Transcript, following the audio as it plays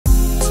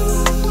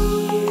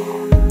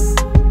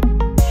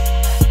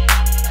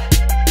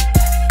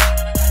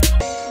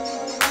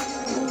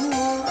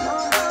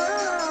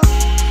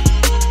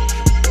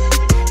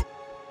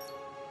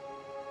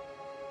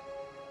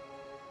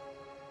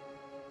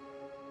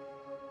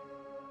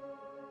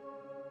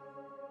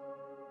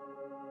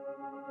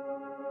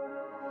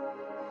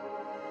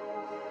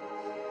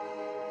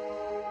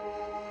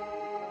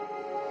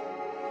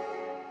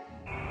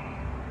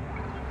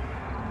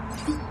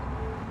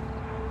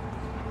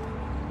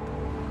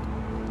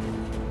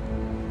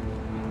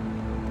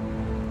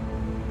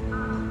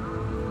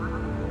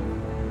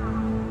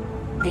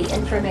The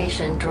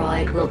information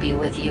droid will be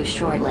with you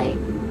shortly.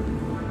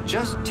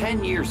 Just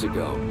 10 years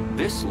ago,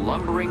 this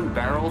lumbering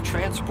barrel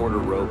transporter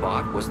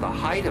robot was the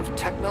height of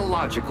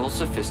technological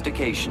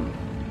sophistication.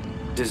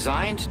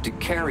 Designed to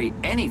carry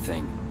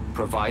anything,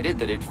 provided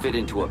that it fit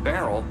into a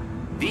barrel,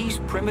 these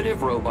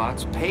primitive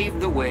robots paved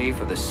the way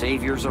for the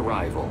Savior's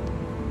arrival.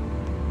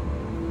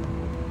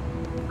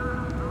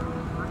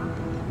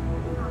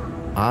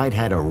 I'd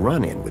had a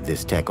run-in with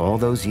this tech all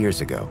those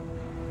years ago.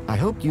 I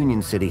hoped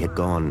Union City had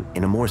gone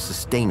in a more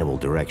sustainable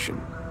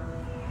direction.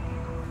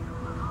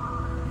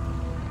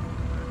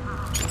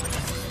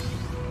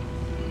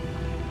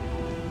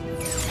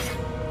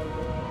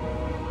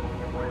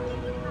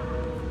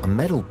 A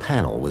metal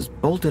panel was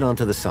bolted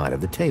onto the side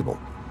of the table.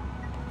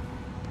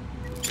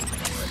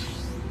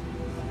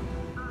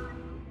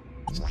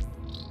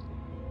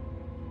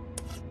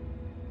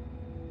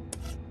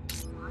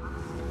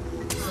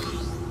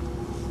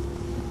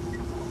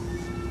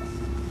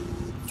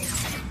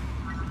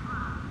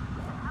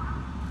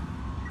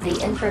 The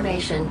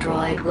information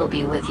droid will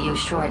be with you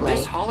shortly.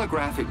 This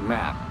holographic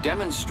map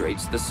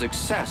demonstrates the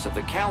success of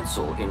the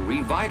Council in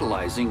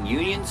revitalizing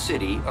Union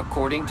City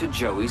according to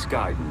Joey's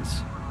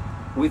guidance.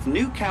 With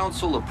new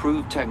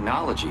Council-approved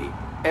technology,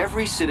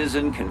 every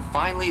citizen can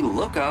finally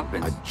look up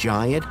and... A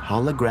giant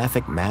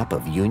holographic map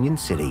of Union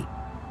City,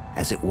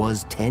 as it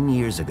was 10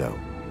 years ago.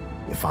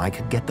 If I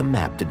could get the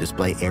map to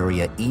display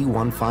Area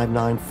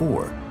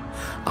E1594,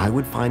 I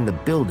would find the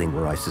building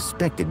where I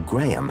suspected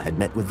Graham had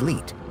met with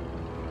Leet.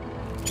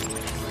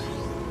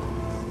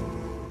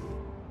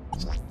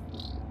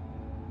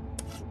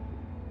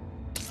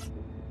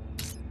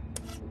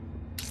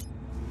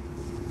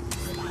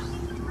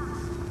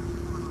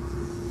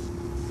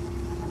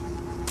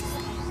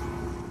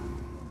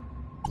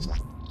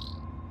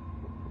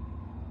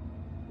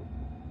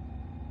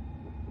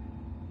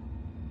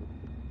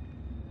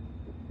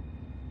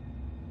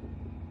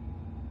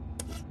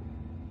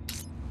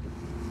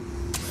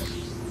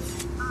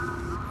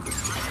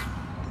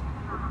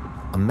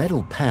 A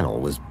metal panel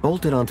was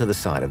bolted onto the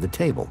side of the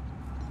table.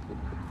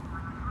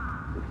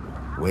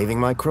 Waving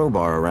my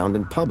crowbar around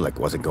in public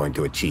wasn't going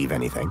to achieve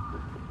anything.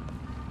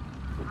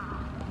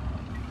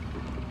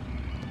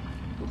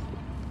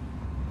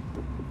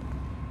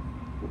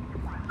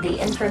 The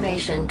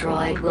information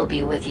droid will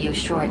be with you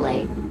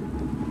shortly.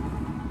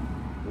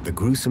 The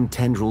gruesome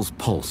tendrils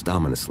pulsed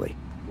ominously.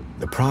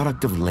 The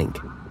product of Link,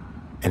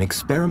 an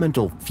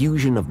experimental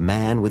fusion of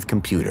man with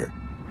computer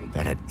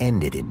that had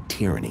ended in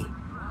tyranny.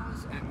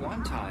 At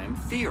one time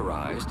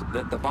theorized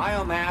that the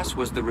biomass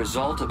was the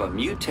result of a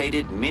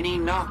mutated mini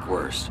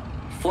Knockwurst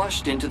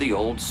flushed into the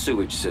old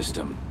sewage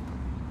system.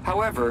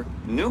 However,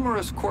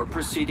 numerous court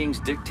proceedings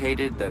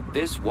dictated that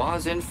this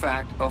was in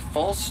fact a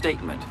false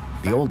statement.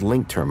 The old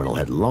Link terminal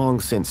had long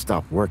since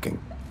stopped working.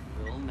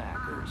 Little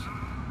knackers.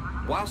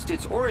 Whilst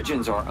its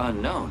origins are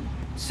unknown,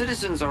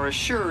 citizens are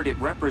assured it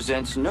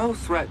represents no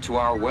threat to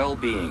our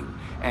well-being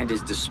and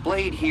is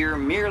displayed here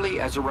merely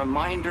as a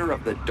reminder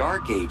of the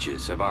dark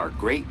ages of our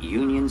great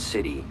Union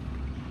City.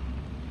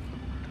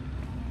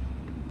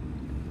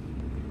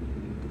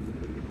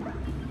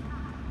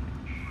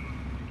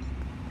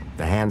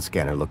 The hand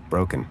scanner looked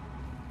broken.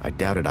 I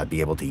doubted I'd be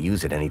able to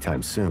use it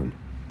anytime soon.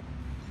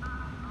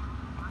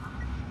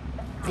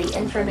 The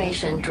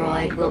information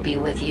droid will be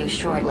with you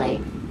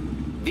shortly.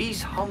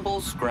 These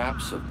humble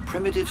scraps of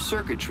primitive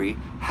circuitry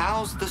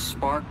house the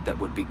spark that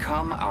would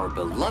become our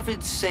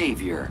beloved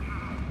Savior,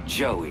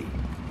 Joey.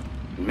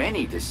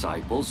 Many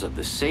disciples of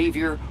the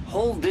Savior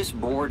hold this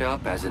board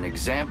up as an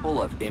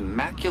example of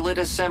immaculate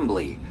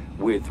assembly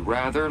with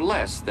rather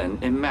less than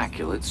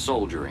immaculate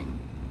soldiering.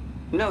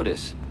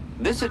 Notice,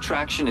 this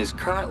attraction is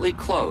currently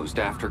closed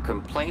after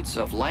complaints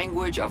of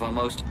language of a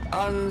most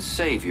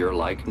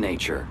un-Savior-like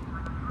nature.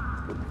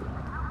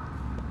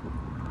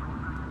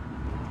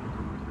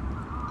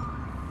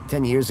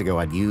 10 years ago,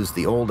 I'd used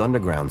the old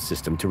underground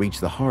system to reach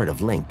the heart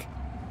of Link.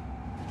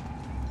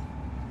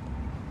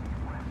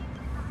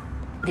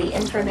 The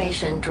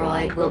information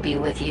droid will be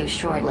with you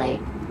shortly.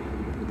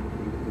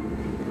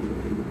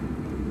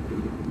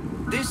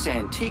 This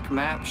antique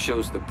map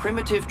shows the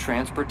primitive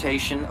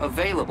transportation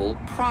available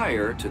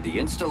prior to the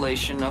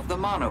installation of the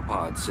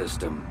monopod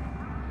system.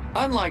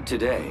 Unlike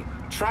today,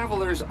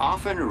 travelers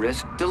often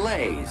risk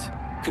delays,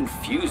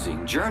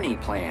 confusing journey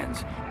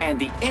plans, and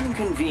the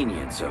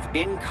inconvenience of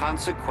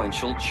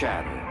inconsequential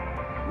chatter.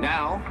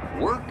 Now,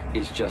 work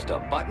is just a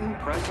button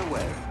press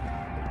away.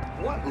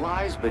 What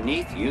lies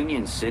beneath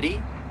Union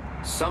City?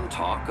 Some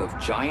talk of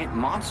giant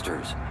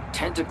monsters,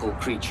 tentacle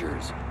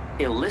creatures,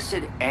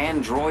 illicit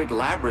android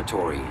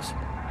laboratories.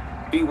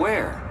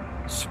 Beware.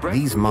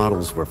 These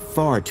models were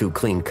far too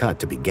clean-cut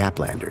to be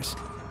Gaplanders.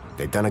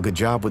 They'd done a good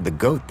job with the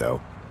goat,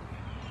 though.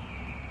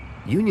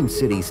 Union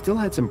City still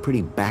had some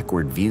pretty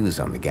backward views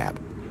on the Gap.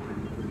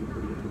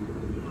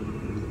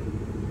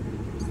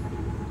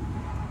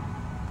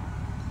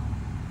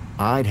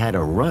 I'd had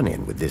a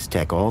run-in with this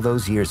tech all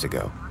those years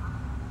ago.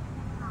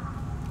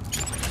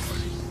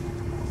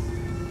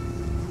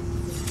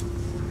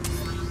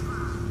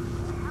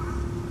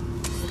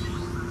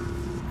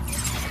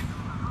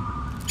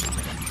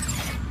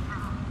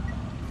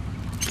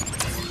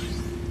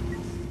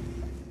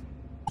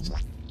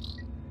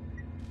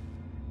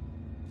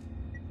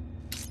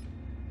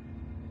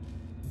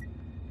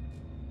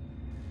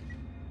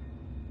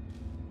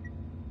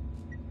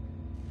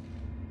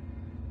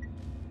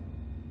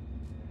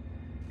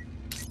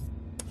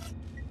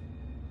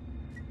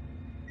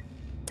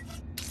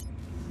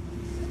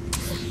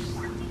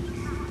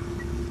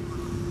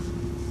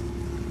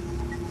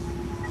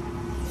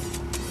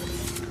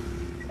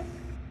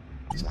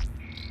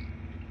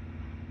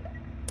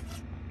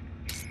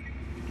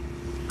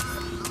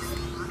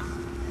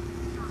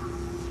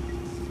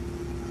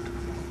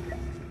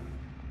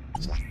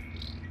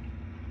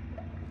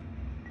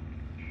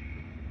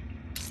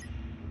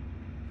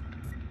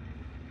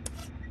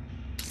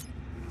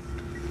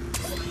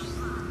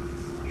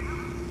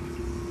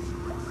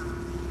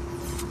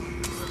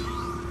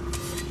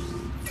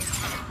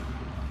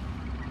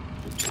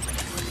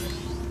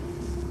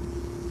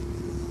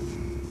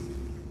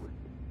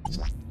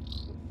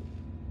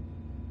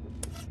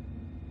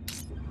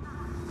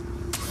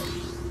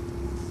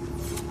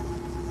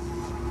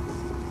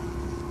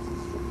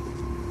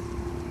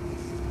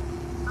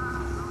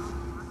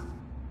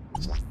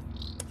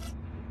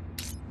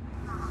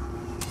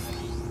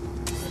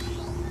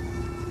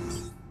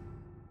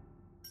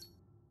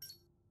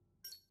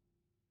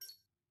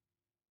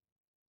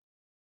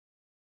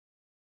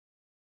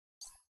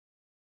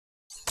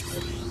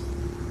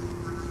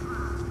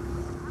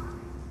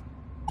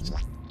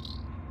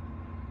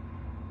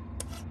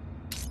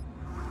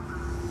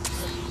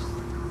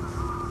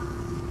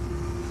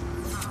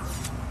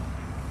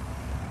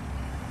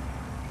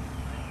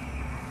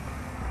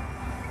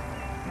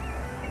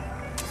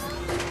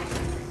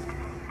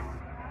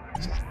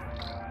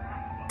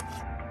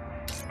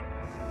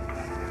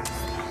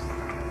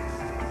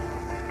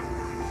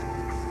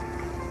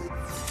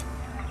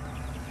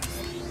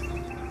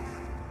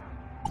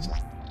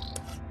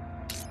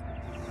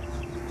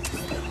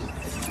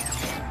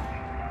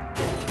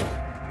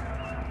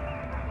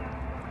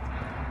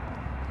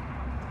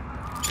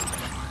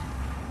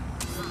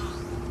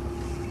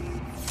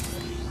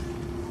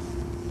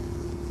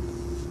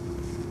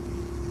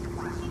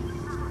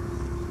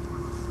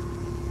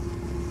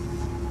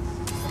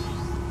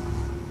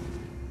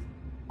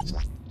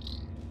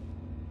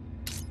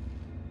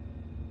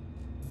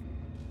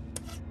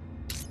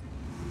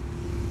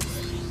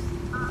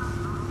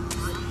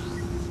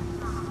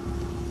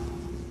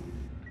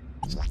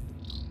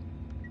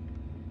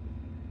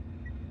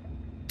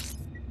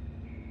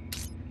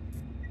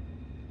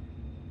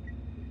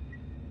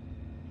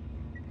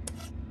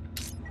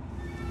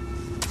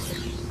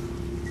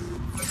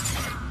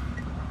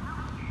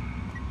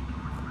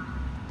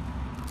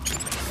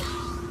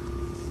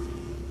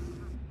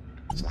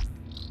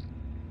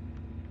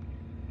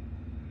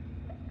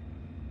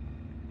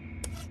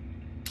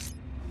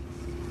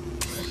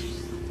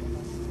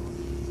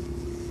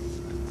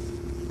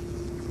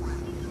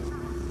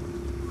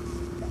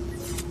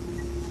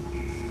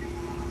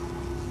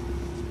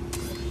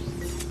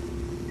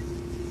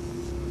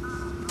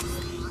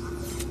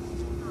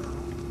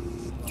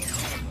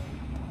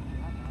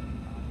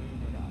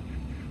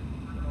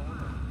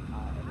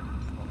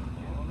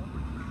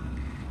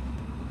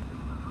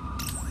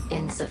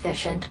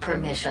 Insufficient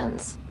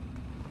permissions.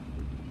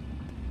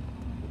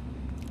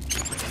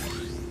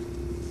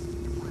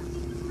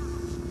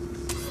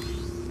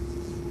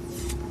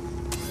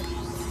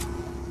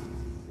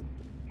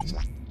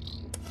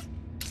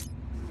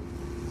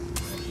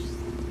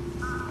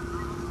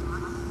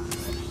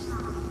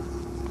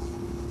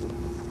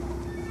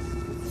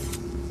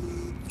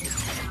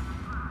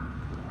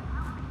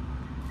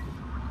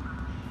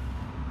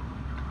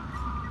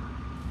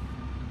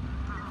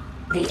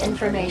 The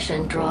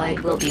information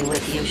droid will be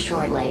with you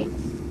shortly.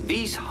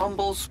 These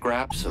humble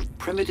scraps of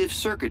primitive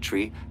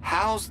circuitry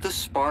house the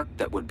spark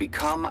that would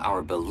become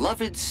our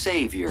beloved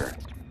savior,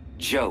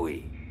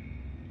 Joey.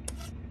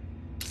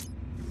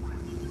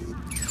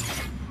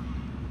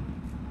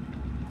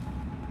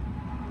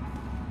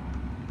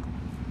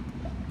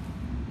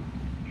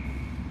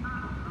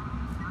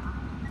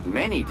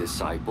 Many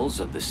disciples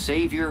of the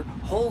Savior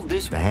hold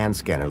this The hand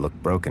scanner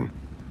looked broken.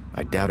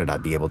 I doubted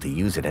I'd be able to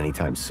use it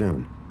anytime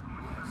soon.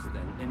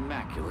 than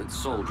immaculate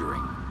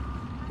soldiering.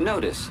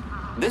 Notice,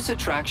 this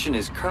attraction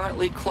is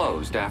currently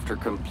closed after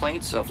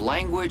complaints of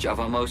language of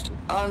a most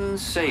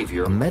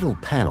unsavour. A metal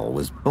panel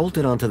was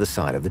bolted onto the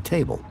side of the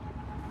table.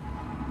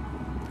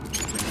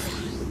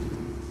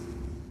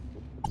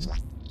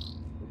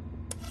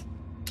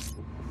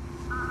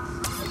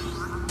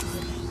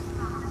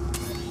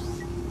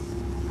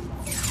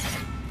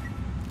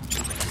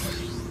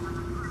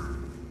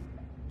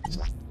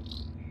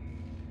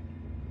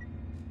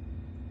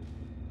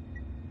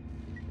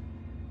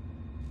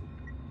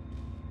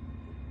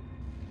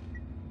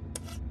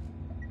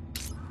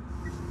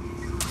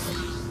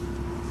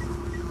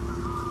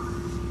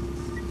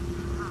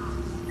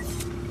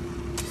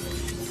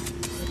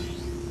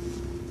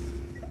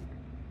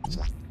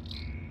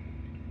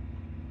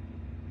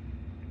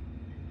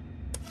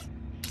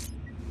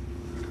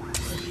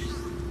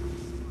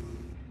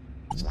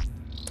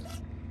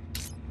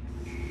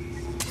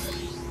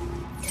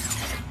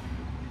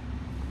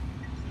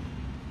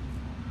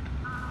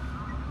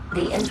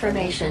 The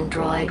information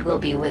droid will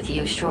be with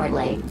you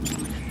shortly.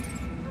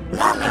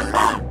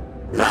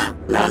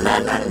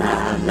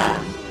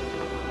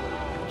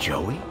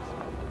 Joey?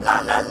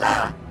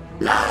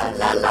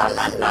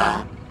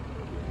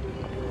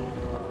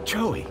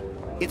 Joey,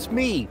 it's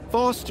me,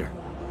 Foster.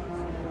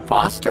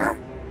 Foster?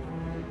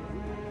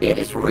 It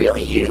is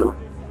really you?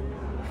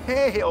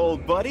 Hey,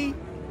 old buddy.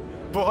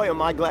 Boy,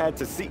 am I glad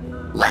to see...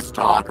 Let's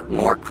talk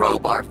more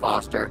crowbar,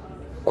 Foster.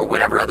 Or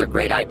whatever other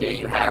great idea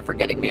you have for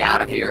getting me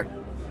out of here.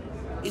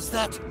 Is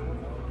that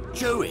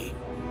Joey?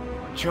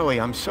 Joey,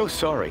 I'm so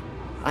sorry.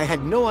 I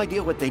had no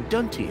idea what they'd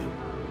done to you.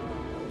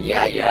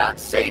 Yeah,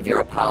 save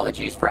your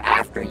apologies for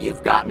after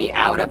you've got me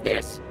out of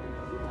this.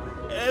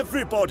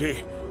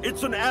 Everybody,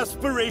 it's an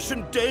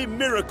Aspiration Day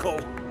miracle.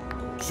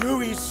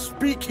 Joey's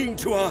speaking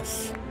to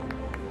us.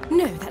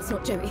 No, that's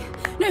not Joey.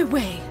 No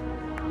way.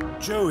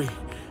 Joey,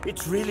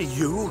 it's really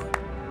you?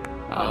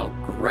 Oh,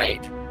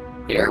 great.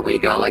 Here we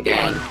go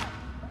again.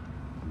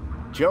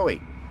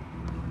 Joey.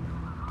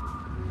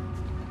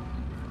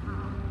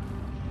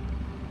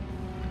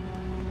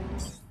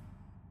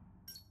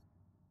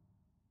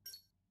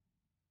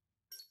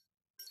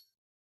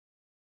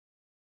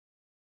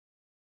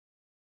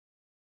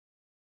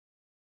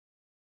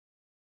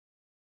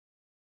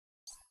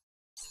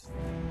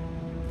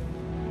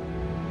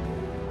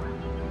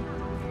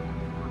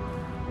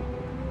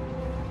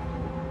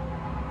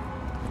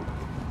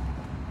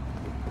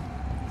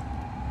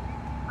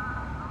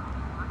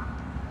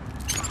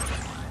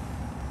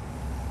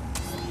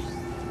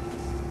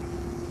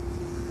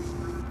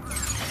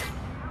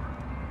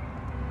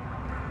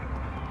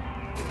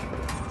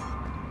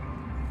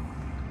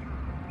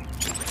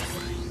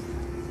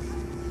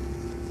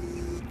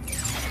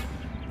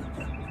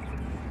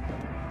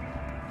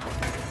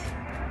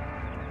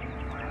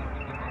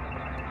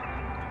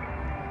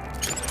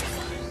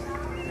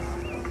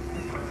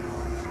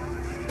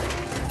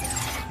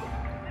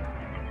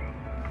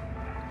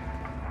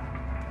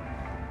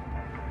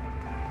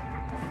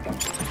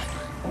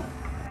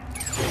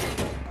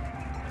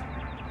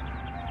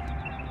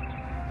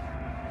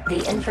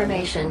 The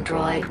information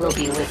droid will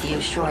be with you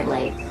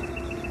shortly.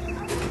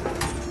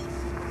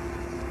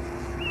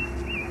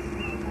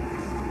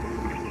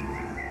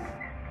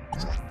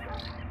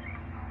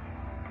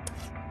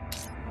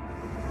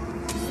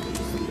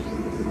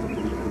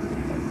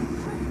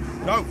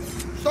 No!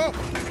 Stop!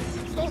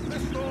 Stop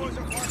this noise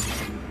at once!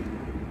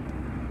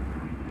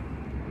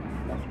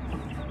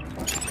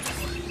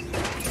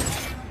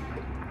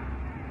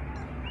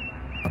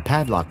 A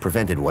padlock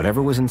prevented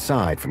whatever was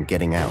inside from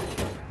getting out.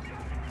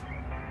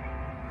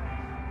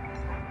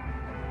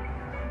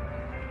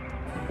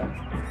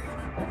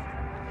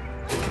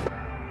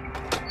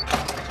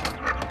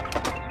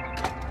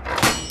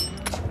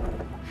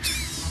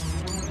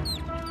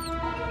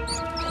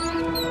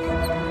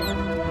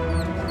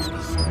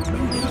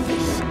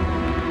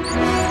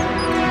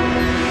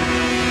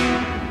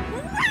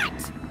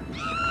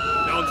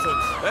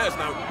 Nonsense! There's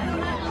no...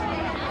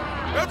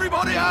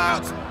 Everybody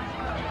out!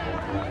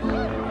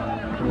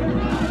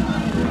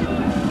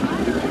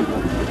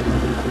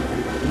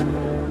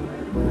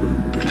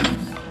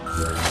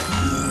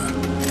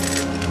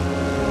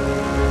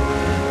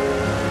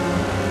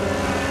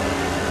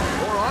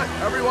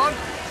 everyone.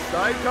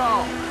 Stay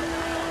calm.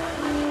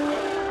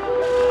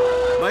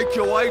 Make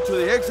your way to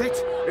the exit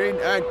in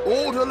an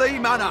orderly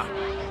manner.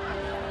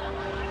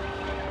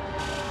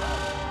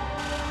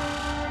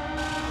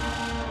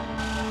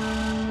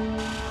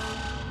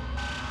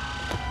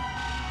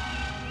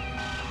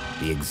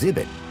 The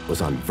exhibit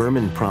was on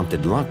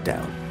vermin-prompted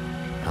lockdown.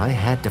 I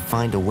had to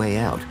find a way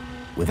out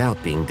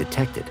without being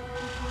detected,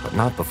 but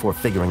not before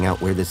figuring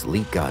out where this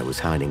Leet guy was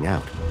hiding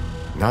out.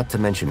 Not to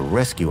mention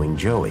rescuing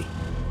Joey.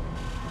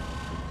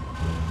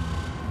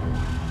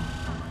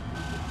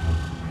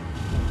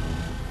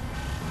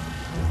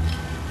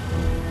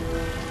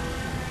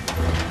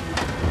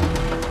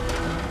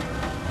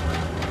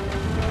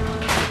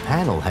 The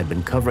panel had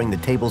been covering the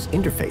table's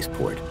interface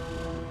port.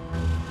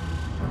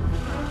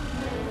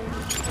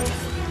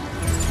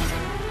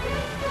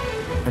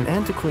 An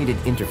antiquated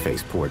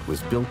interface port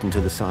was built into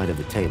the side of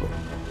the table.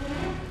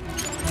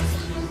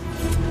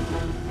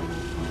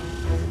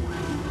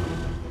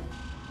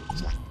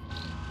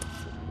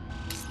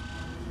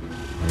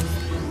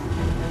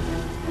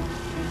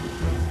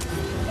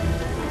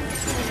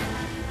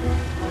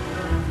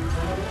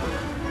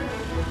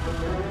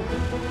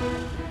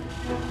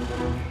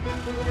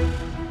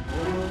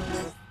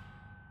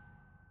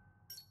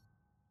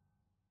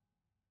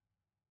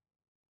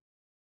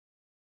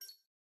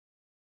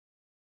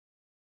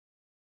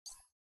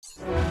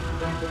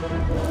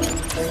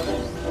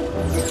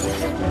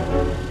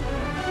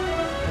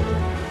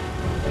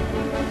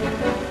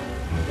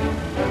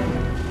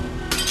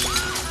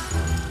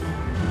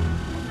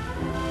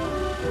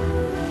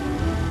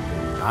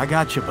 I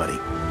got you, buddy.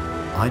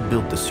 I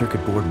built the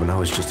circuit board when I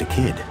was just a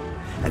kid,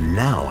 and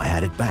now I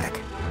had it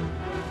back.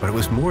 But it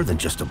was more than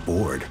just a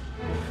board.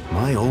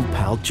 My old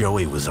pal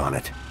Joey was on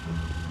it.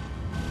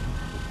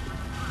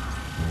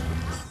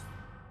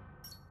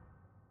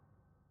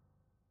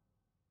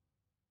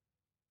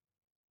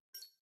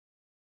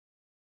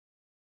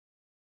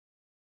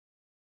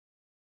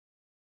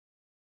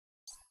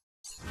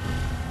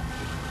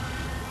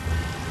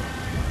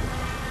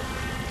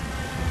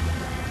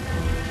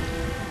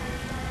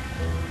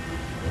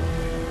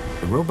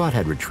 The robot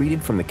had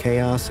retreated from the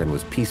chaos and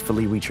was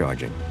peacefully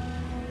recharging.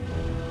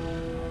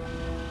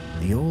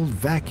 The old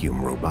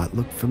vacuum robot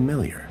looked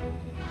familiar.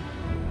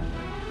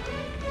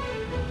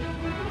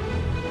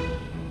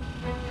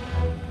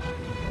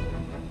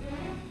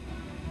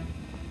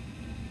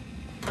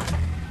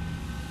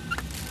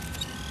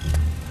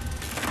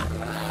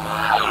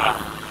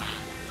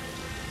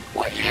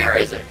 What year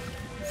is it?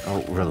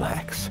 Oh,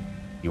 relax.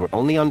 You were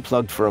only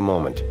unplugged for a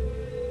moment.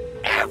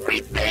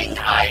 Everything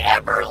I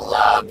ever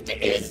loved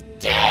is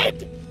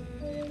dead.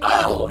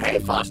 Oh, hey,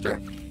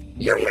 Foster.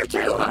 You're here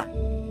too,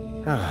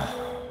 huh?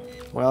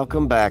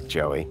 Welcome back,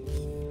 Joey.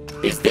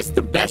 Is this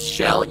the best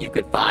shell you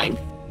could find?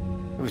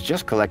 It was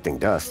just collecting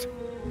dust.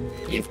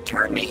 You've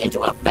turned me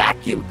into a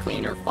vacuum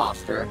cleaner,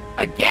 Foster.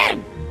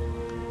 Again!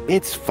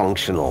 It's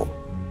functional.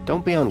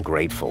 Don't be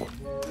ungrateful.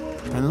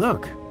 And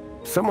look,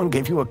 someone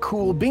gave you a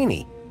cool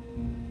beanie.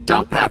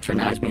 Don't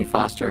patronize me,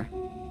 Foster.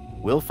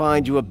 We'll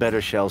find you a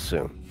better shell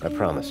soon, I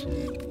promise.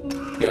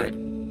 Good.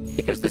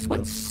 Because this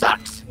one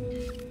sucks.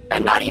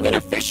 And not even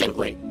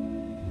efficiently.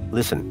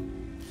 Listen,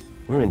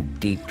 we're in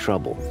deep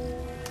trouble.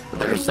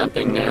 There's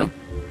something new.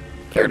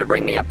 Care to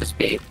bring me up to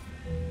speed?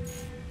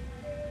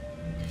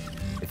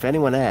 If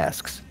anyone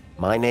asks,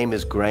 my name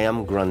is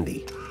Graham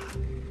Grundy.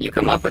 You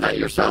come up with that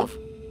yourself?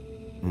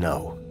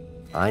 No.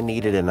 I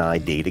needed an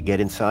ID to get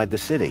inside the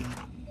city.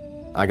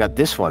 I got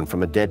this one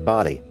from a dead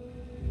body.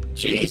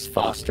 Jeez,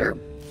 Foster.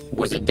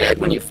 Was it dead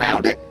when you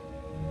found it?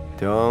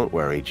 Don't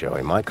worry,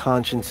 Joey. My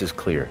conscience is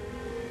clear.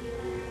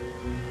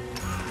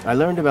 I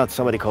learned about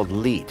somebody called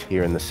Leet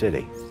here in the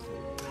city.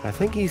 I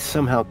think he's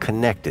somehow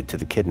connected to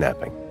the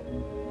kidnapping.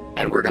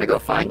 And we're gonna go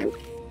find him?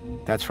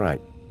 That's right.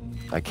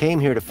 I came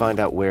here to find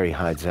out where he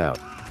hides out.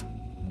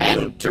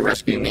 And to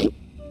rescue me?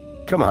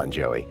 Come on,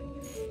 Joey.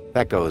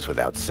 That goes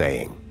without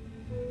saying.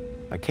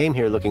 I came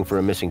here looking for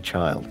a missing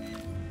child,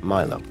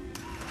 Milo.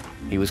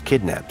 He was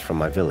kidnapped from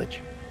my village.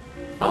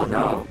 Oh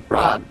no,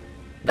 Rob.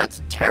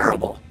 That's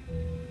terrible.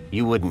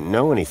 You wouldn't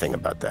know anything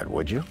about that,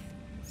 would you?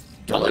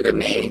 Don't look at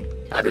me.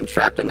 I've been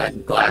trapped in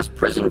that glass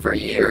prison for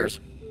years.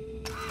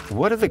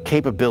 What are the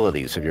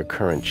capabilities of your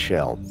current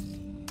shell?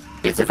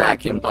 It's a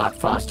vacuum bot,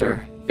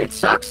 Foster. It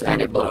sucks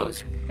and it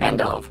blows.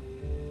 End of.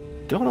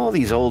 Don't all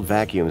these old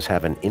vacuums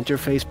have an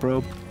interface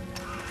probe?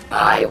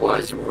 I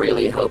was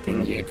really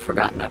hoping you'd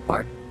forgotten that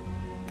part.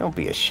 Don't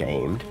be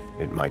ashamed.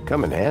 It might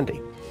come in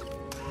handy.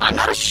 I'm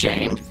not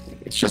ashamed.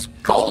 It's just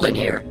cold in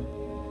here.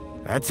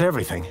 That's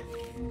everything.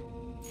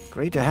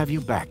 Great to have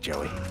you back,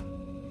 Joey.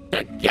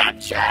 The Gat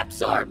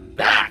Chaps are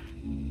back!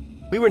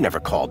 We were never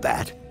called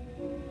that.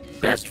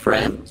 Best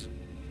friends?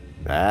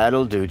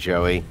 That'll do,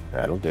 Joey.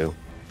 That'll do.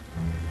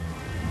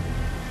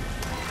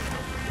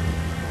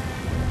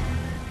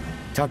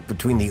 Tucked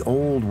between the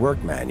old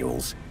work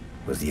manuals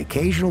was the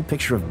occasional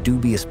picture of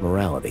dubious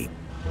morality.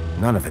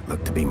 None of it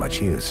looked to be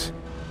much use.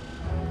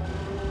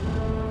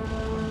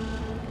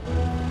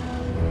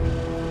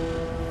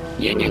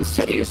 Union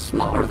City is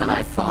smaller than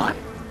I thought.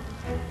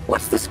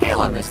 What's the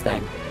scale on this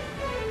thing?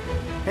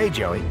 Hey,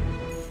 Joey.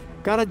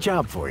 Got a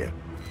job for you.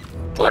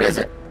 What is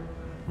it?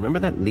 Remember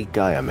that leak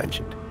guy I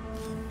mentioned?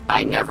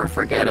 I never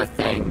forget a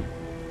thing.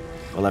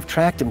 Well, I've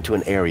tracked him to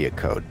an area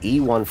code,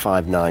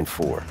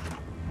 E1594.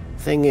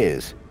 Thing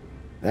is,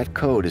 that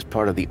code is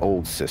part of the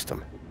old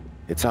system.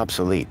 It's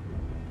obsolete.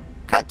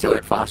 Cut to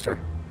it, Foster.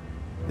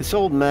 This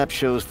old map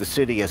shows the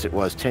city as it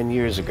was 10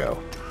 years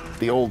ago.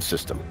 The old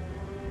system.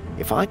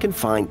 If I can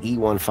find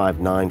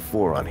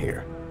E1594 on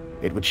here,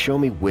 it would show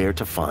me where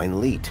to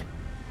find Leet.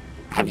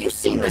 Have you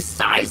seen the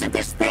size of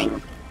this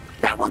thing?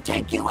 That will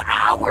take you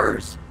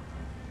hours.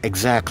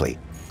 Exactly.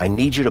 I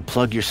need you to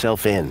plug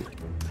yourself in.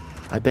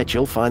 I bet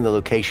you'll find the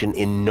location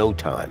in no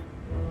time.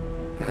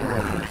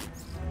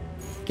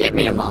 Give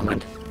me a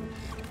moment.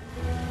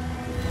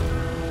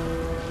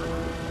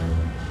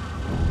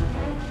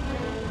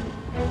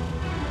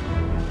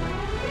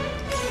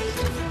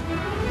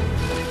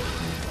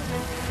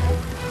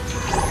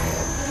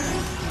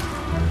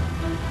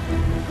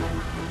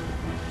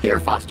 Here,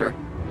 Foster.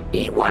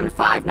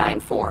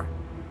 E1594.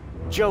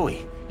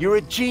 Joey, you're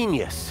a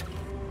genius.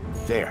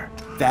 There.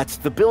 That's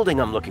the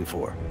building I'm looking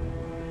for.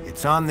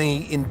 It's on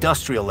the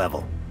industrial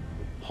level.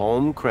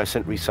 Home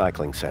Crescent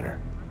Recycling Center.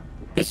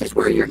 This is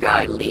where your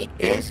guy, Leet,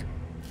 is?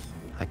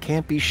 I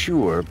can't be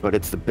sure, but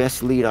it's the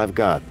best lead I've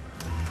got.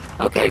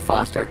 Okay,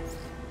 Foster.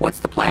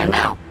 What's the plan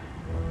now?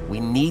 We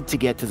need to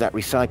get to that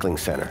recycling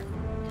center.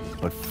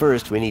 But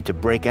first, we need to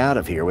break out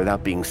of here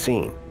without being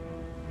seen.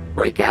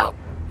 Break out.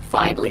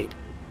 Find Leet.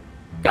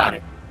 Got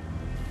it.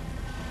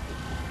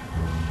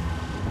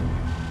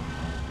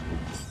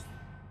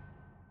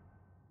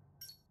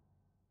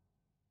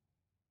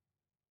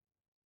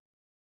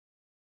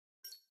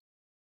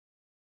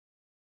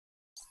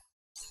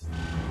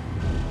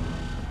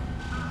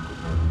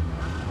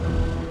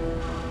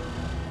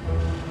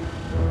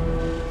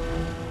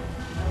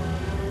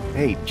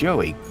 Hey,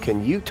 Joey,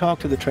 can you talk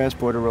to the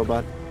transporter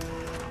robot?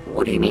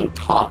 What do you mean,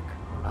 talk?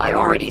 I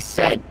already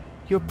said...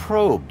 Your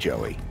probe,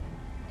 Joey.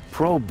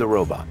 Probe the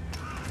robot.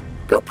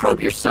 Go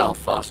probe yourself,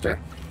 Foster.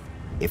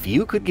 If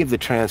you could give the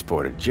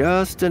transporter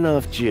just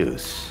enough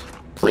juice...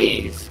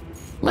 Please.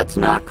 Let's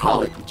not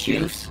call it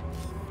juice.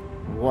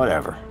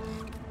 Whatever.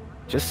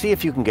 Just see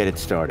if you can get it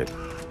started.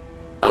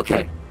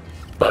 Okay.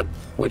 But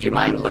would you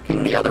mind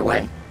looking the other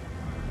way?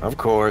 Of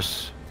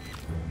course.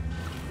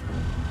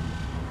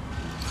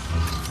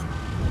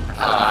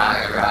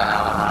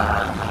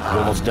 You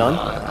almost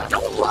done?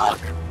 Don't look!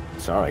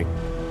 Sorry.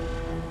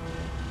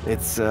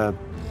 It's,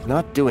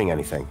 not doing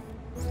anything.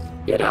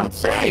 You don't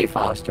say,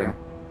 Foster.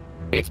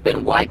 It's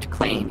been wiped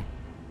clean.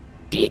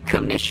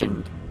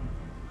 Decommissioned.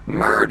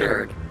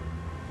 Murdered.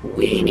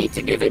 We need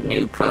to give it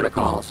new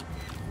protocols.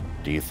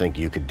 Do you think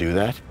you could do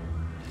that?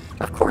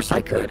 Of course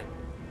I could.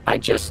 I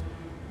just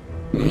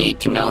need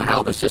to know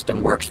how the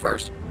system works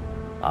first.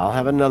 I'll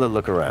have another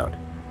look around.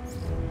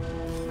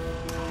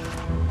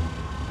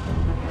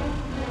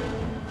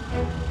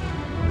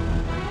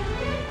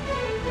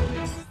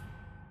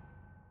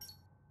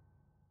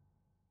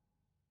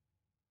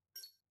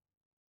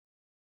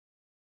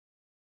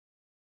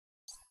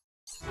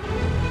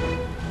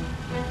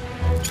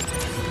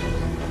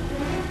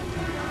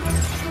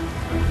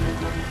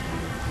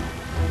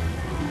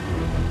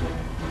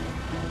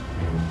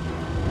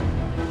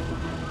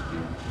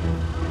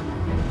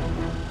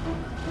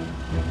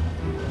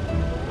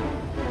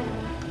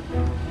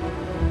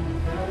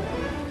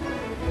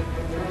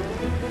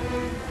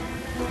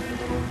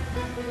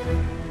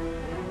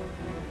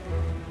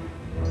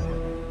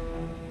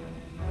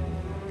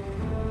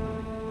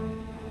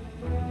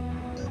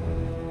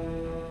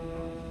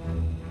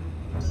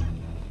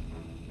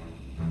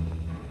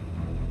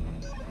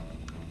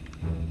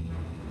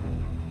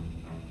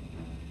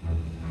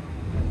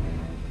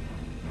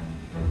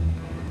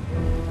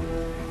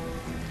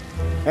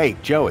 Hey,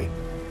 Joey.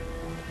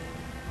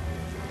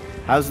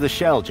 How's the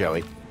shell,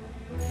 Joey?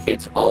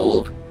 It's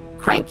old,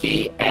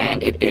 cranky,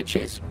 and it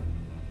itches.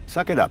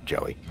 Suck it up,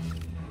 Joey.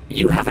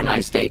 You have a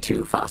nice day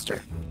too,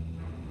 Foster.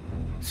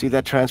 See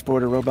that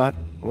transporter robot?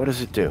 What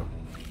does it do?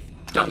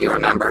 Don't you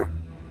remember?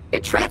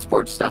 It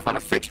transports stuff on a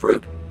fixed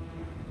route.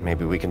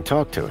 Maybe we can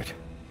talk to it.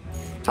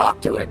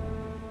 Talk to it.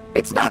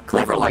 It's not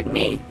clever like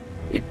me.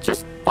 It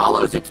just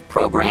follows its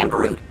programmed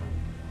route.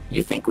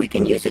 You think we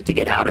can use it to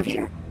get out of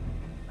here?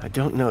 I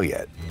don't know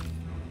yet.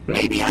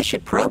 Maybe I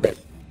should probe it.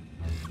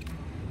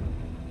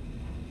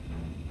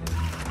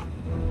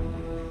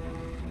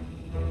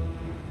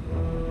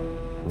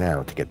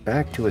 Now, to get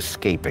back to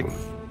escaping.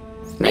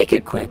 Make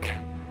it quick.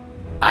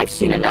 I've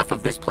seen enough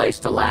of this place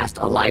to last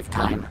a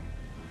lifetime.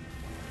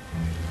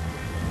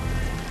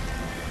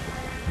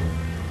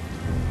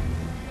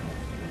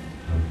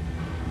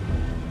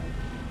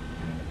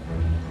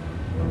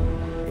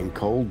 In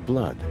cold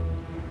blood.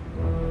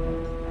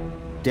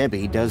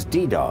 Debbie does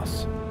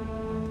DDoS.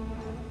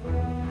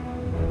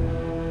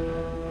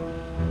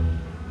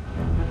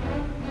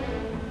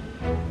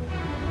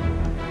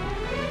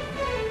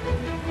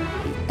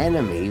 The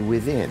enemy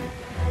within.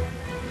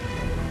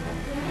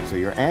 So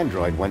your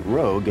android went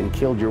rogue and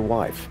killed your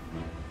wife.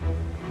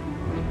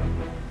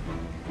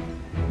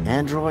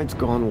 Androids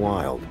gone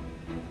wild.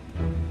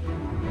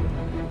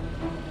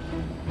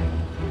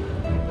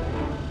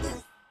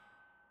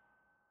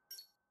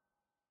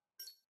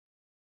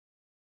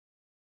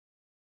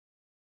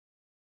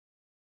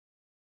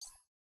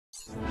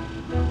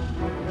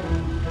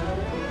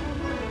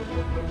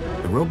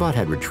 The robot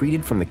had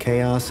retreated from the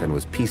chaos and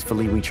was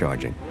peacefully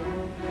recharging.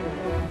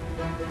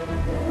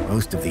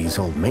 Most of these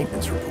old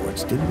maintenance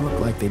reports didn't look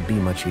like they'd be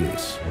much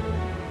use.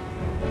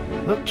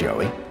 Look,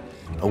 Joey,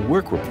 a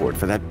work report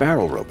for that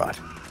barrel robot.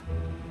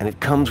 And it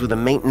comes with a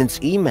maintenance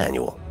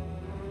e-manual.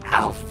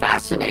 How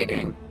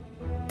fascinating.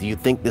 Do you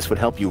think this would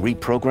help you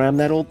reprogram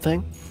that old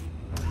thing?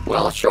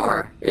 Well,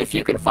 sure, if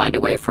you can find a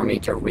way for me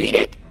to read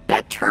it.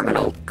 That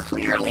terminal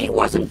clearly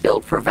wasn't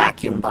built for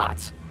vacuum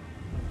bots.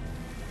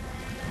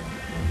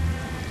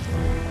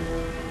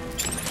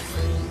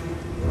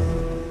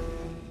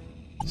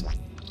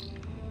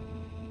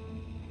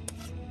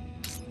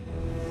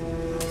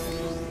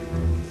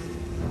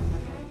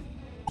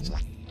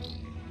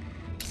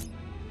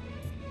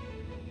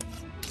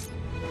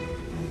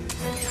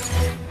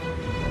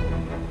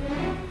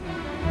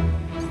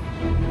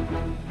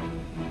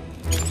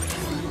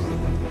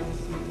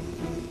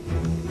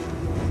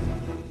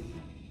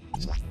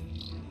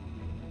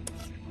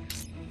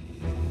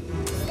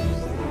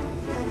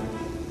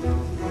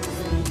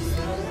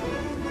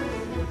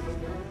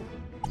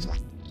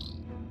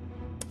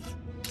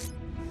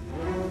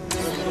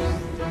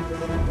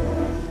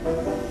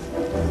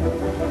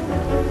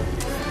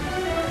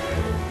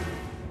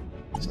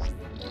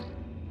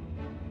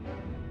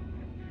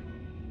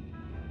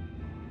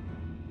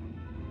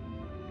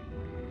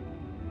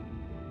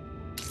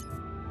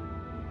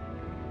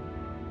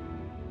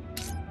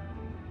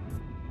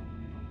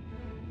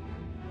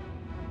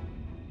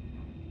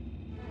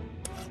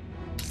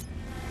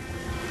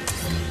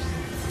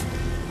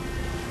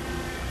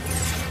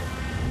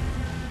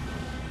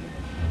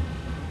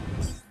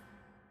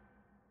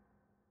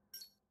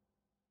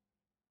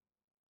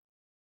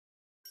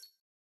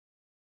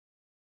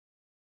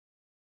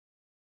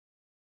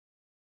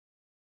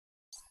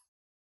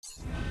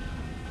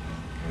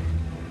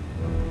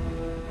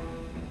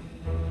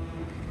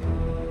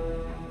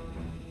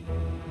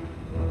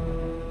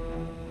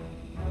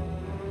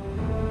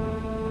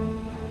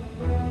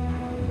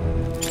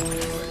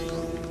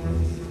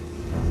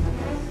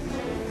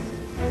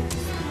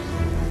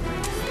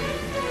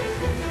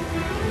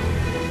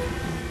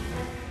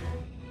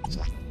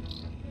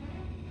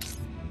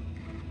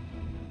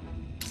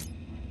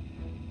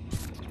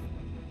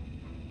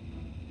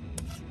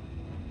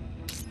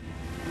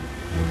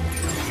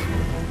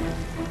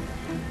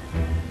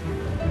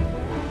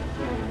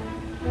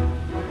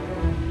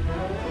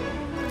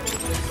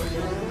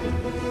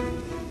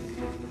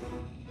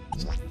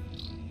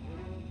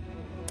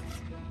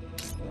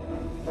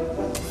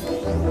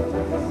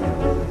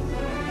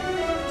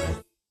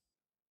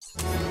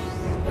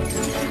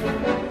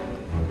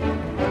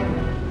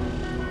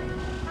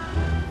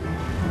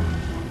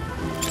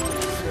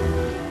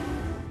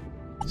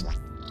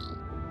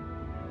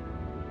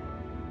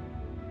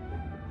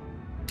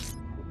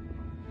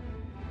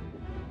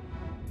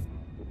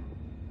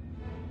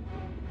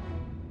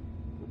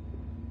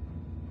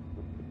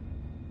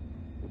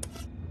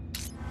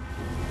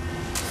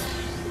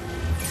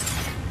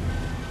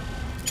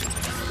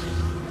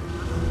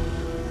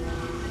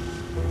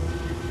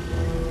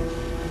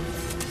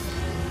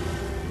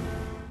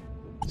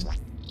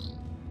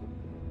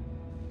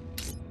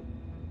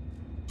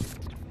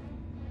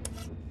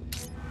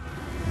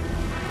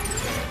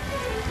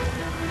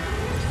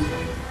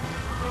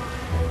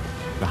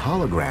 The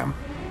hologram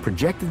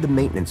projected the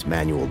maintenance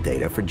manual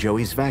data for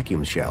Joey's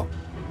vacuum shell.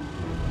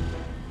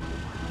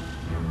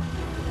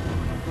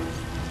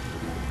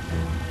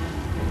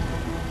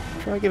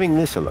 Try giving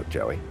this a look,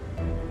 Joey.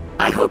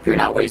 I hope you're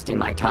not wasting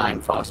my time,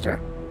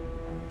 Foster.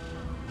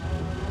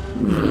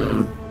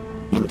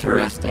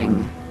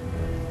 Interesting.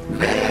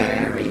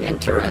 Very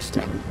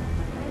interesting.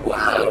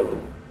 Whoa!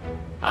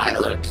 I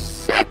look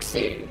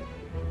sexy.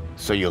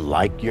 So you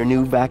like your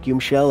new vacuum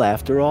shell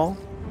after all?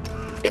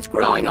 It's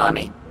growing on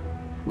me.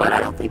 But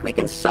I don't think we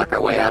can suck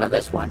our way out of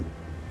this one.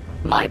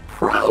 My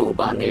probe,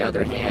 on the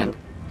other hand...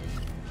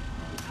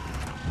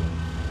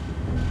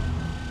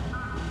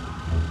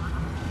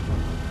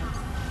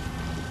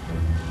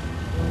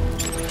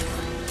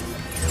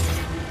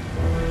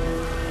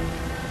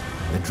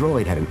 The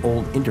droid had an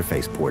old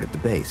interface port at the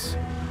base.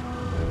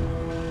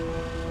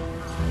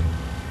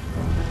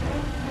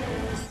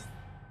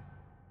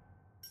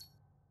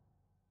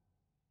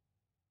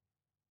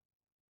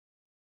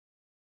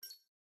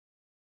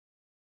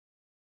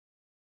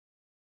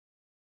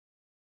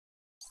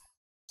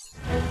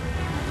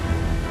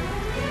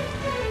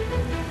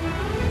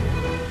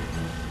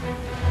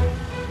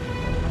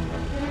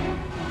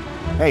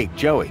 Hey,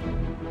 Joey.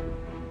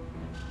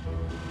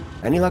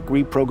 Any luck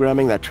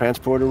reprogramming that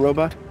transporter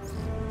robot?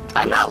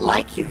 I'm not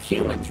like you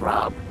humans,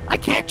 Rob. I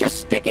can't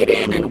just stick it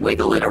in and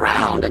wiggle it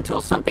around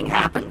until something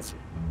happens.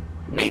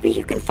 Maybe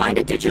you can find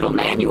a digital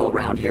manual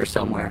around here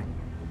somewhere.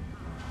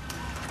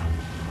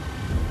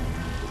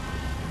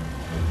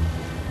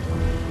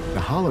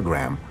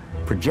 hologram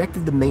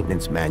projected the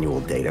maintenance manual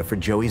data for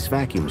Joey's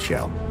vacuum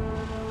shell.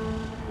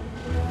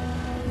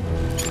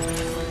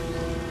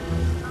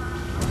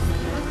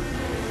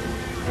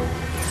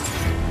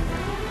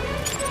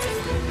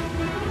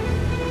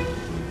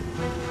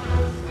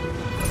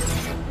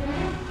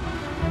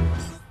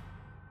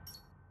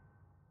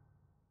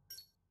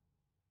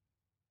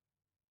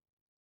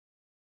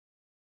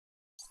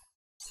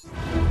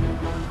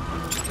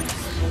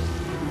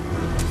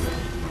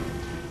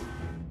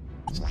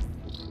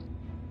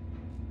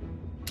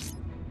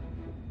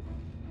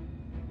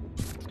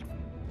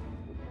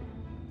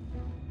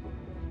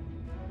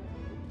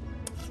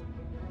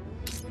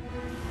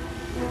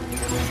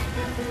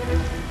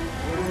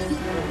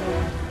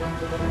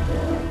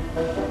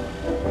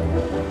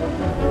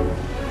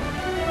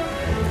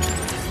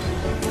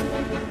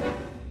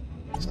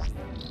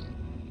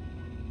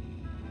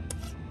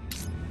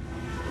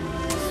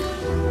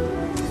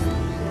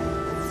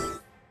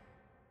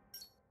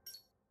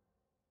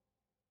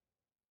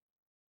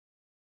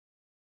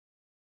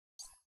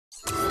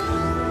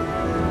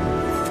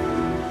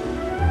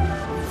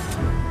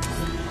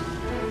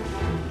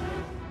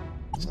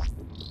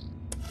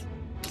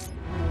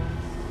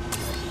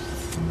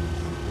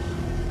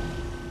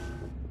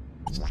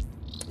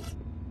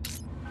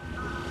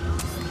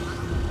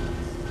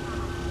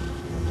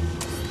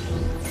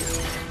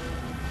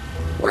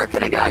 Where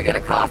can a guy get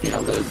a coffee and a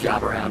lube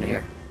job around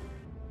here?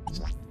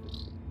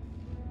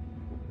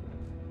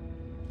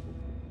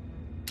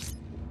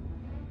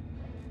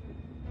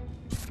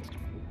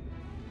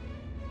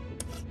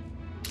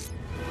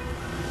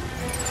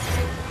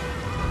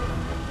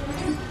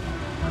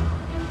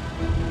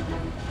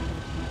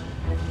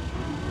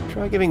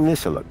 Try giving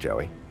this a look,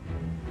 Joey.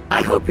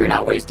 I hope you're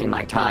not wasting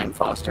my time,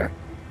 Foster.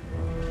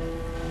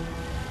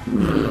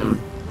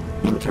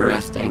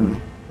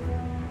 Interesting.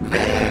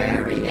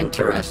 Very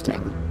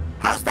interesting.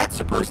 How's that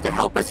supposed to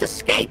help us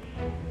escape?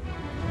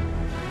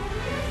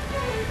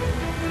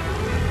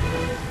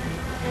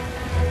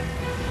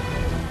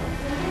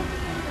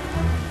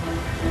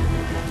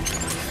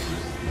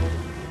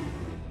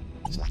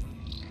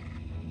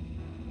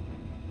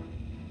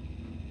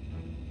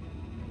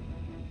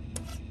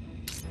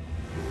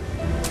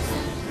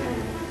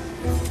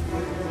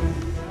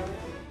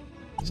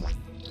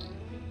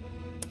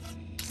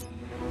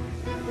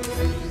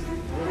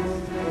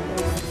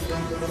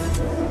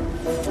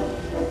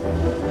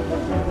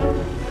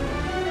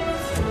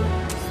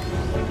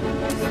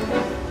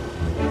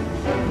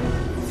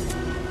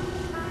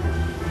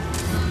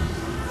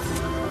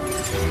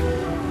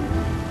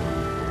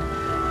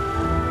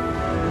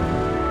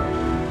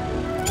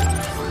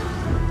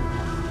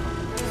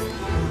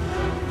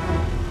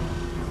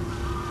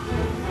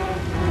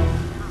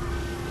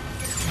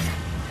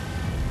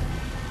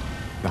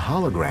 The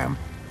hologram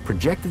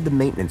projected the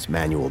maintenance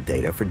manual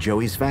data for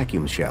Joey's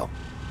vacuum shell.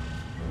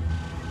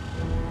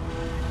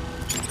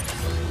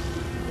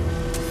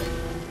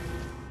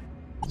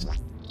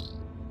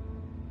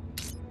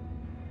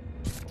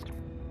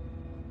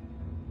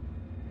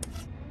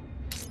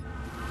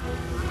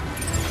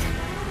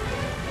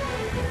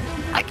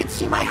 I can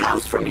see my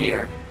house from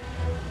here.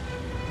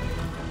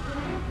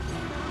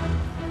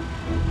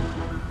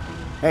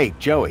 Hey,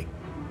 Joey.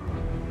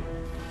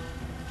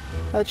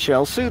 That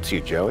shell suits you,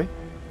 Joey.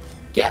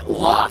 Get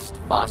lost,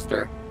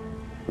 Foster.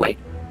 Wait,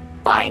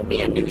 find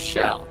me a new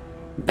shell.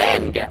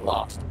 Then get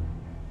lost.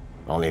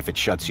 Only if it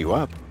shuts you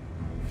up.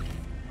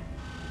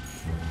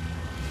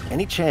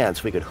 Any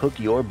chance we could hook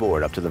your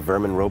board up to the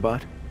vermin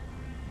robot?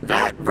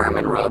 That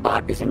vermin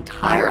robot is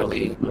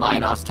entirely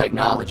Minos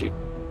technology.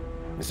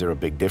 Is there a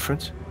big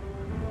difference?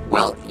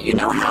 Well, you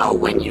know how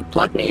when you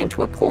plug me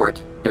into a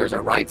port, there's a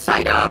right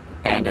side up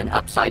and an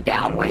upside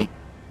down way?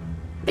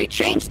 They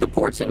changed the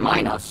ports in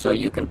Minos so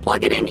you can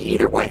plug it in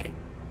either way.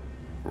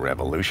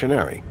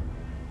 Revolutionary.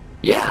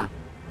 Yeah,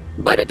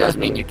 but it does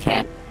mean you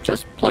can't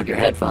just plug your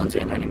headphones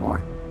in anymore.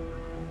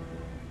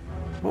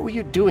 What were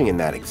you doing in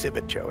that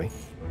exhibit, Joey?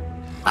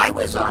 I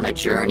was on a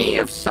journey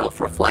of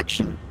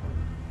self-reflection.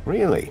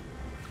 Really?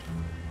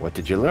 What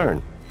did you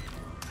learn?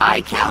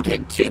 I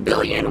counted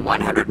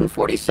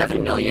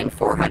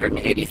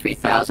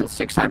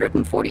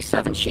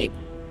 2,147,483,647 sheep.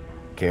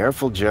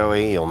 Careful,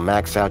 Joey. You'll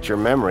max out your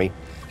memory.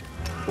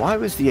 Why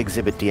was the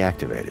exhibit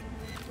deactivated?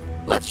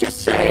 Let's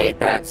just say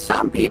that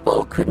some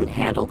people couldn't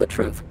handle the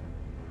truth.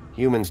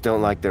 Humans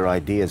don't like their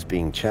ideas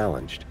being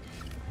challenged.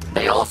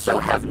 They also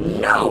have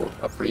no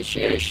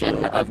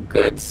appreciation of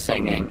good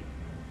singing.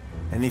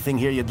 Anything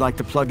here you'd like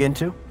to plug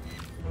into?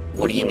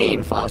 What do you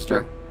mean,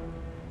 Foster?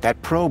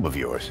 That probe of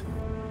yours.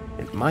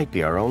 It might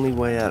be our only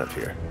way out of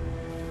here.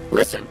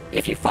 Listen,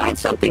 if you find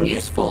something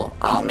useful,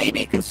 I'll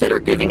maybe consider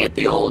giving it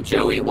the old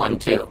Joey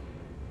 1-2.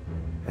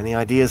 Any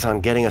ideas on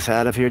getting us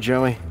out of here,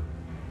 Joey?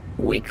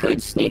 We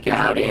could sneak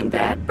out in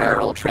that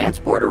barrel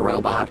transporter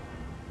robot.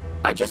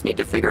 I just need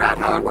to figure out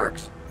how it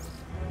works.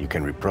 You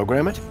can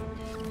reprogram it?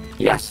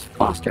 Yes,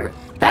 Foster.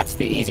 That's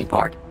the easy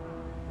part.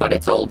 But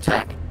it's old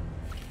tech.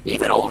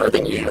 Even older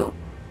than you.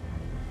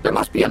 There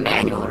must be a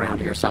manual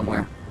around here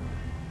somewhere.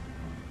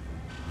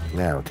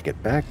 Now, to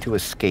get back to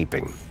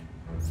escaping.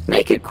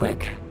 Make it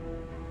quick.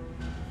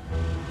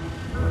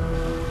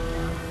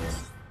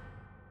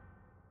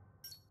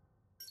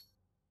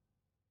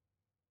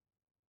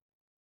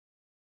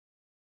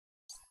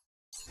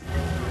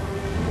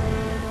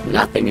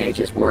 Nothing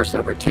ages worse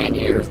over 10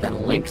 years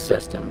than link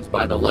systems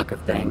by the look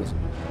of things.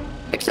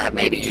 Except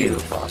maybe you,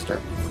 Foster.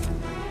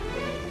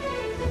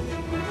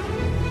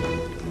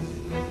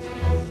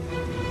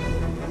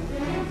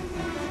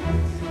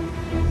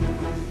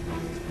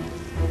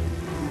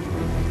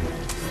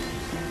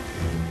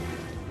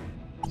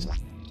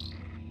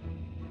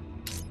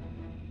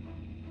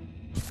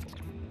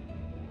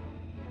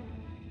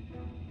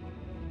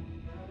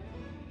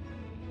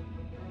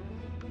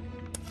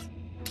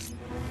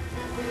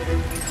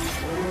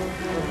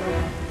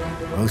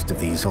 Most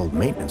of these old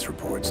maintenance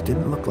reports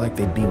didn't look like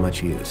they'd be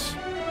much use.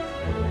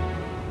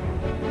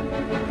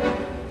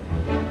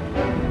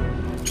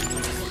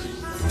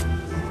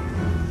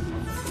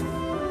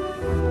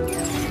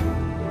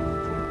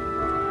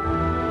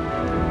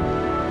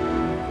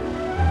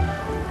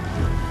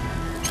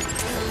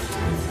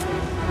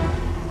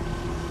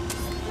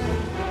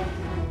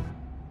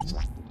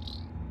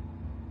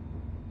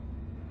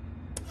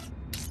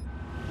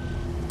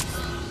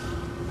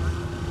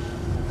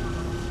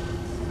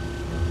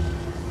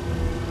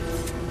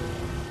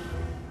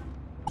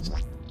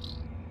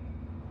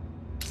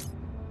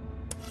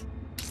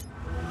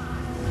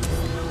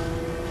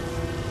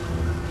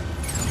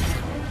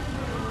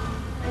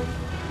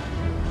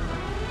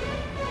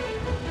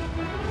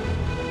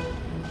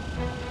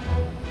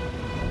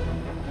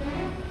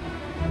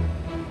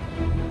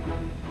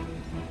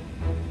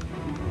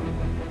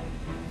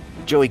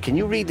 Joey, can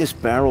you read this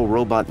barrel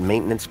robot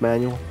maintenance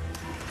manual?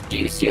 Do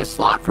you see a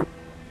slot for...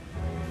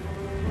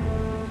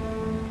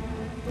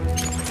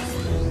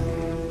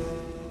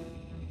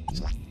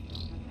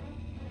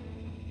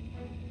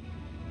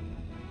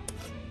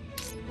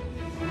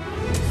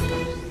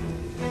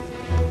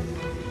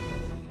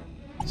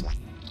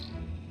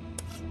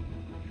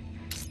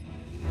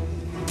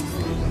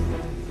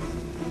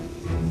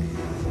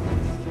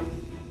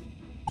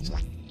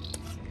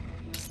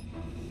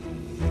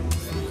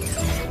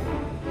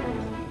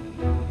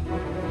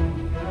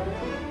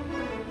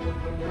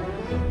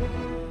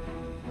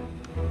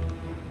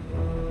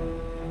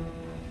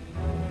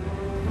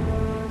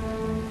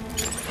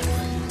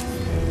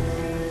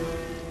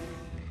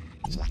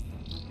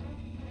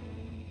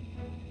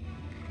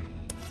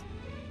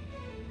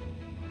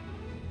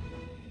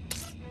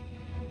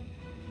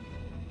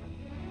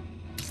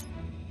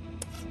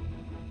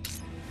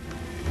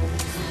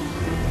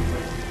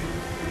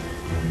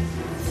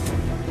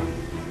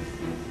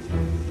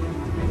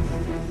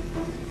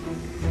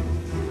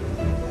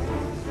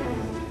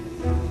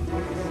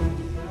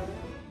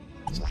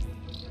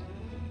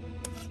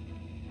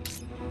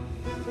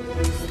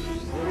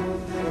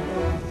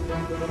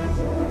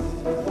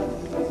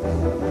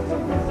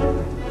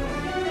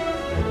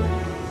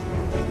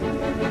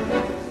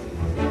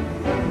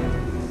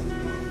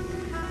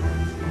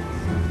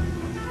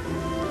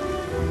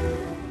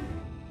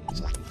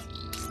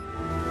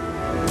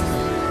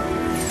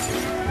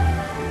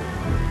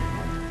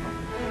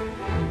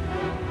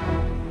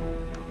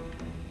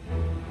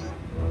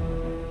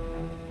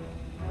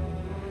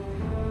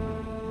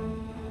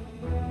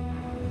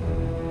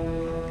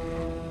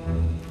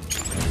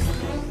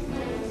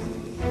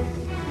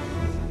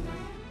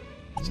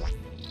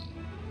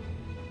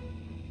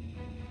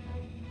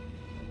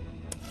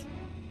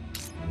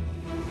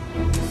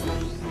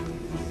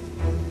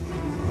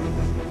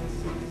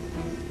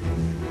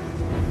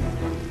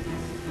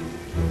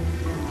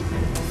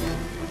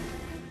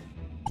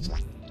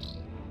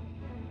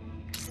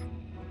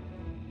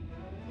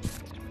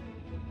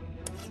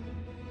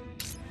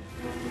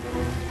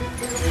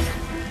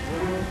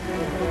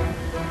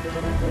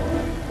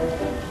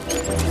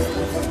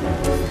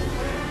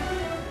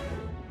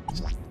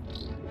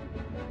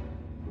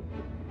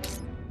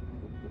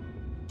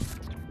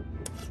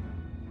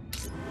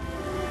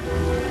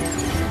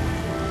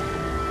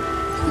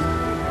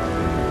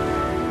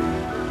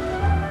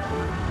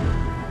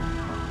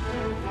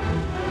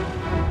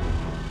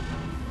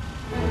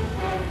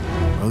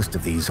 Most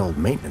of these old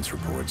maintenance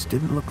reports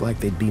didn't look like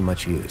they'd be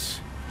much use.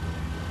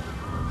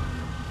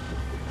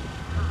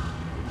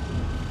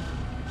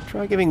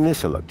 Try giving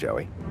this a look,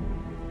 Joey.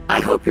 I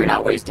hope you're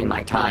not wasting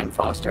my time,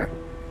 Foster.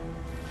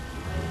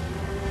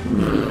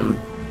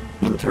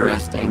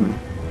 Interesting.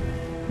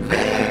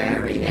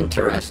 Very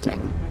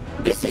interesting.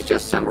 This is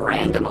just some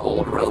random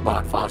old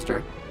robot,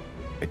 Foster.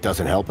 It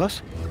doesn't help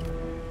us?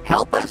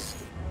 Help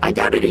us? I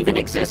doubt it even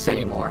exists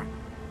anymore.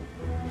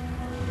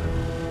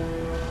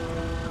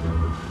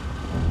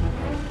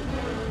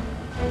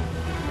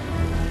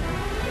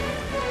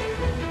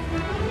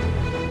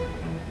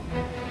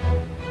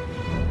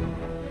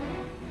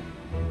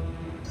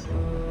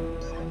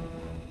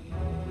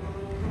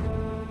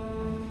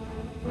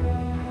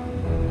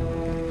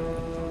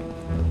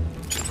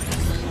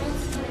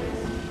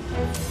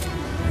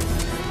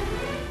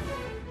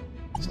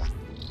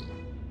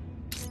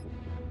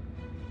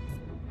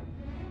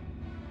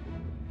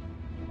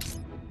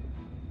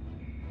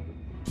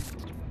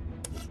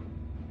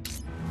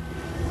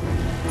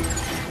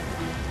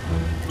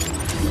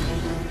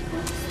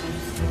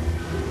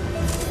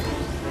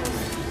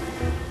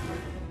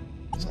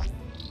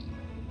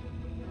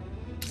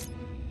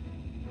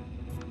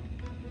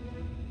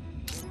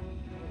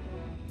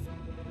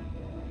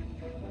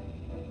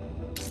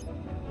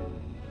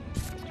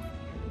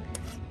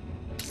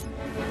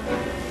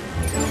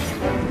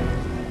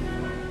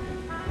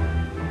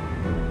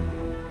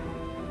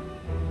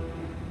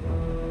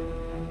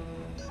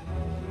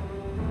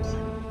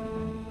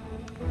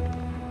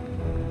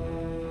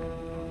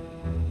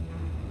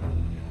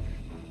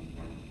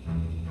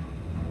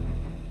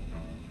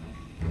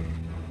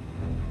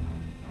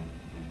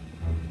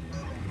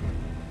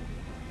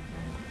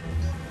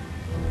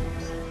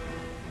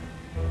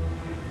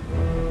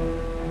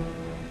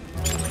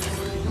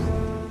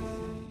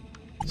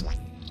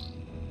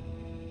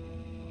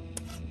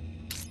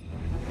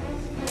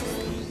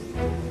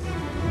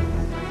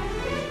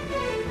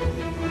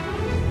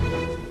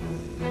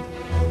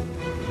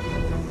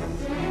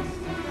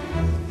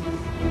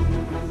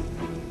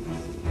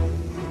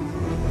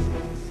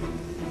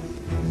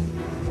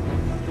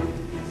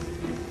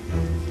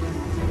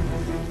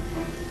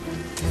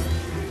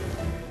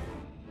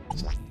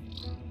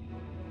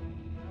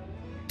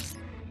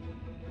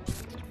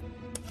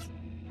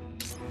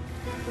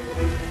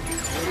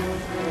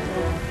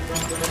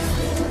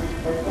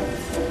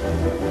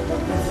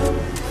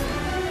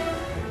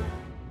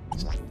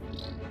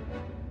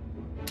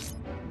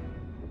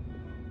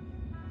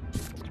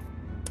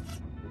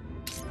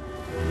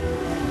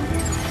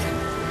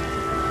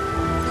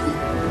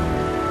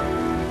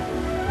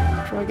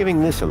 Try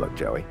giving this a look,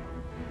 Joey.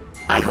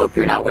 I hope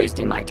you're not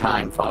wasting my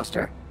time,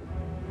 Foster.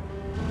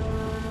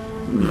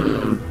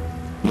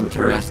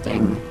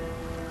 Interesting.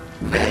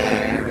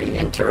 Very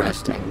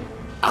interesting.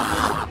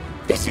 Ah,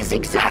 this is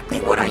exactly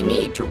what I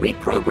need to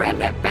reprogram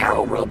that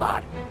barrel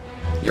robot.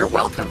 You're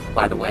welcome,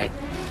 by the way.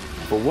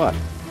 For what?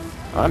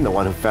 I'm the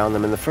one who found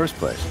them in the first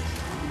place.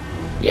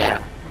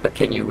 Yeah, but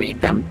can you read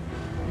them?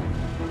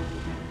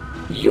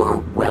 You're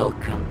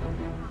welcome.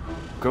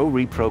 Go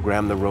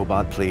reprogram the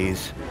robot,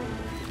 please.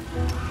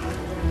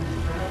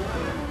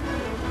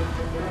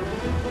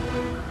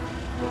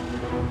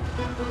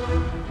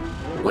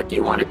 What do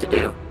you want it to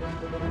do?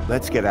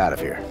 Let's get out of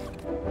here.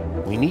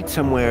 We need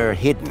somewhere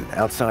hidden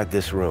outside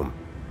this room.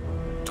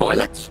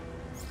 Toilets?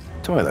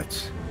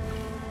 Toilets.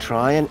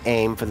 Try and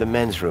aim for the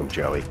men's room,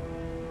 Joey.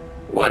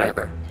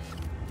 Whatever.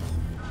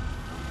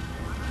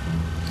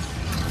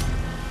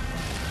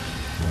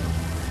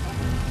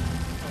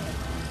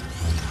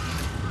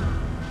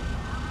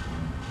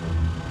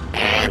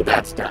 And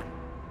that's done.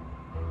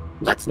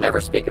 Let's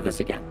never speak of this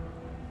again.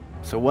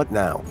 So what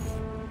now?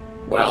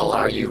 Well,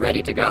 are you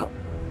ready to go?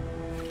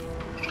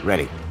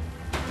 Ready.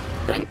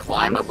 Then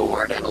climb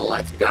aboard and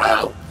let's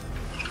go!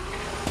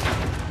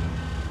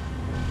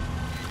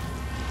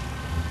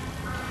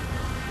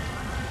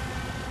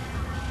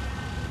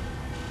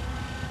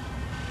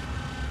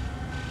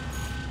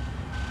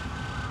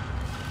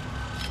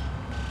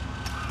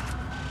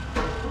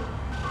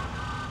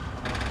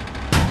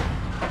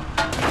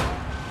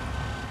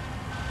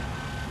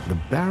 The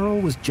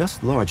barrel was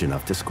just large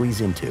enough to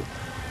squeeze into.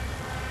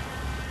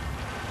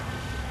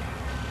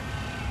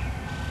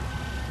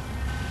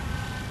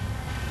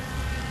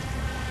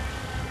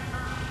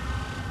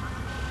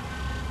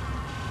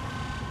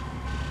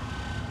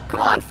 Come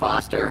on,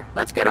 Foster.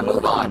 Let's get a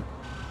move on.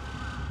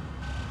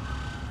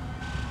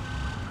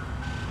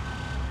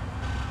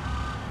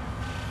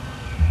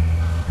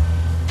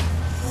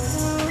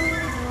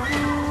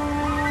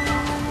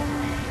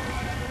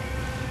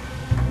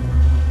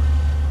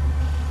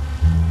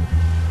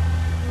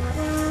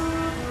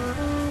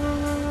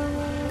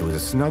 It was a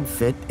snug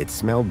fit, it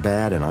smelled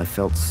bad, and I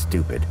felt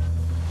stupid.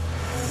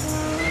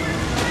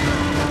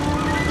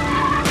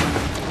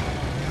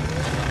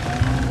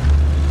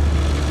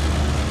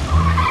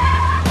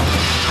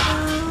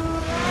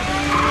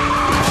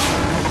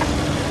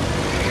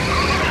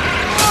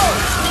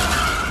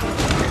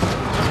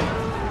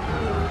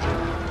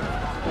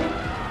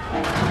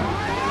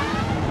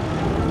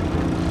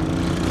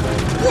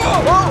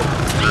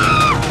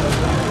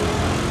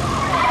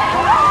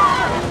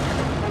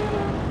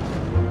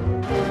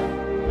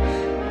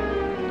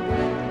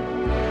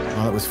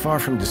 While it was far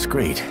from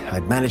discreet,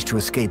 I'd managed to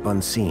escape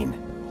unseen.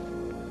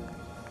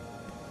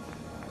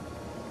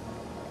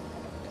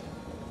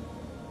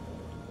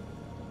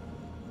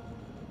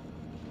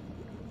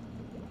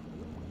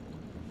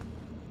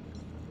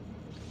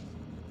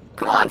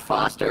 Come on,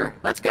 Foster.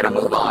 Let's get a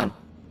move on.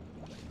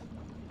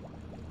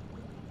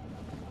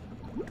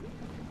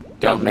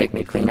 Don't make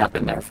me clean up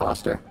in there,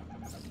 Foster.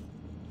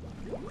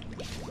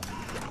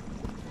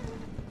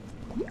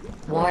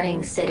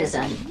 Warning,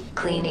 citizen.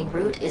 Cleaning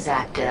route is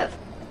active.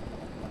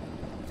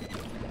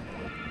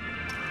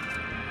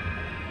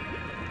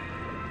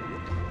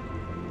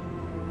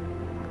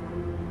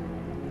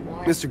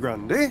 Mr.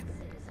 Grundy?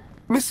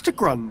 Mr.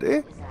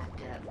 Grundy?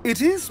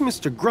 It is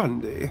Mr.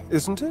 Grundy,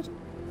 isn't it?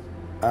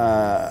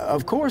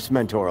 Of course,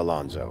 Mentor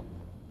Alonso.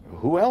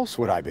 Who else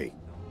would I be?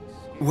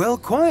 Well,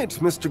 quite,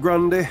 Mr.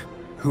 Grundy.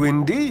 Who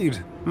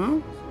indeed,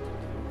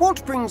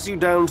 What brings you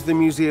down to the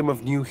Museum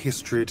of New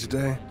History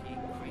today?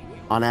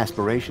 On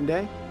Aspiration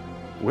Day?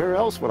 Where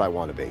else would I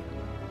want to be?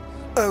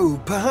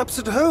 Oh, perhaps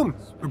at home,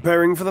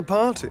 preparing for the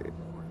party.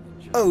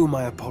 Oh,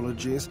 my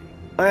apologies.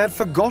 I had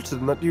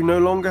forgotten that you no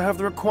longer have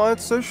the required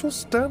social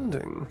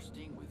standing.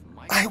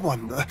 I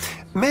wonder,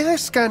 may I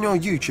scan your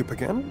U-chip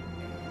again?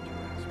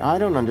 I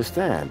don't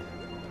understand.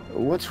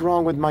 What's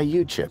wrong with my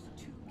U-chip?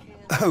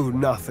 Oh,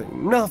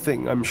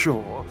 nothing, I'm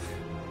sure.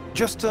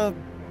 Just a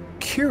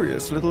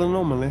curious little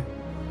anomaly.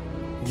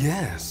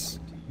 Yes,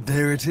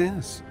 there it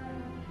is.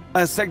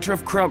 A sector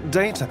of corrupt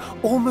data,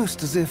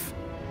 almost as if...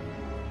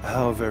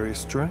 How very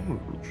strange.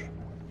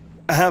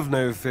 Have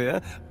no fear.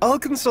 I'll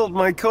consult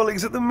my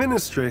colleagues at the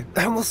Ministry,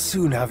 and we'll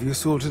soon have you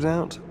sorted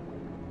out.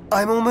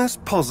 I'm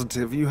almost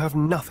positive you have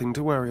nothing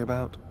to worry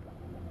about.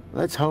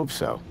 Let's hope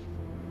so.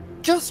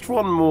 Just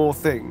one more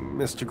thing,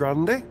 Mr.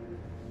 Grundy.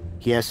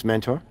 Yes,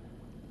 Mentor?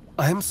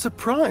 I'm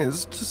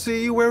surprised to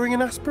see you wearing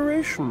an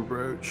aspiration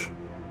brooch.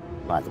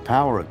 By the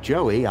power of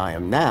Joey, I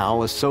am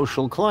now a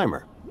social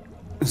climber.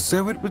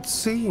 So it would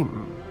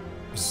seem.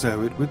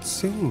 So it would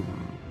seem.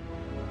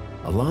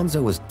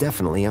 Alonzo was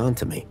definitely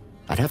onto me.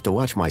 I'd have to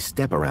watch my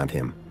step around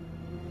him.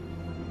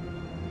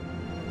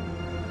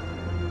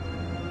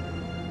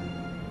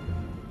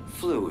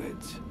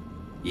 Fluids.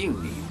 You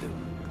need them.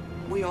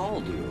 We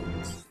all do.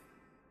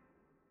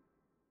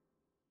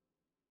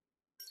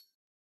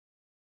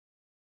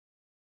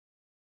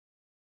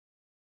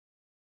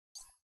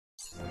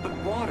 But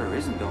water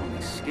isn't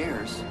only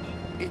scarce,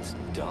 it's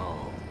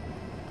dull.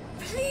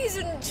 Please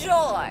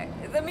enjoy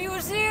the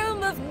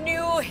Museum of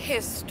New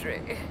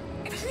History.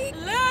 Please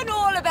learn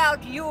all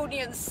about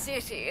Union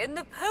City in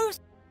the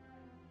post...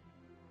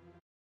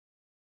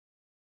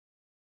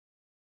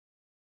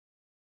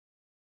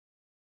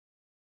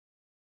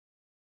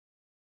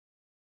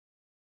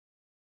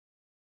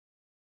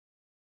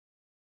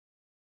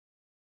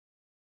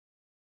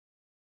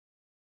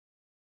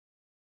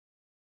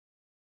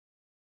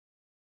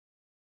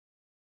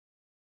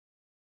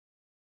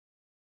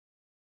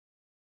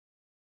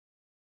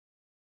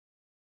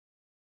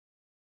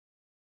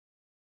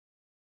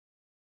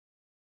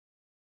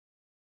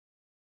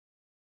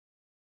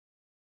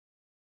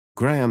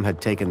 Graham had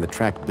taken the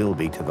track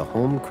Bilby to the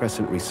Home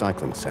Crescent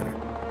Recycling Center.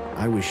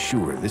 I was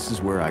sure this is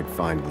where I'd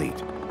find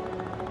Leet.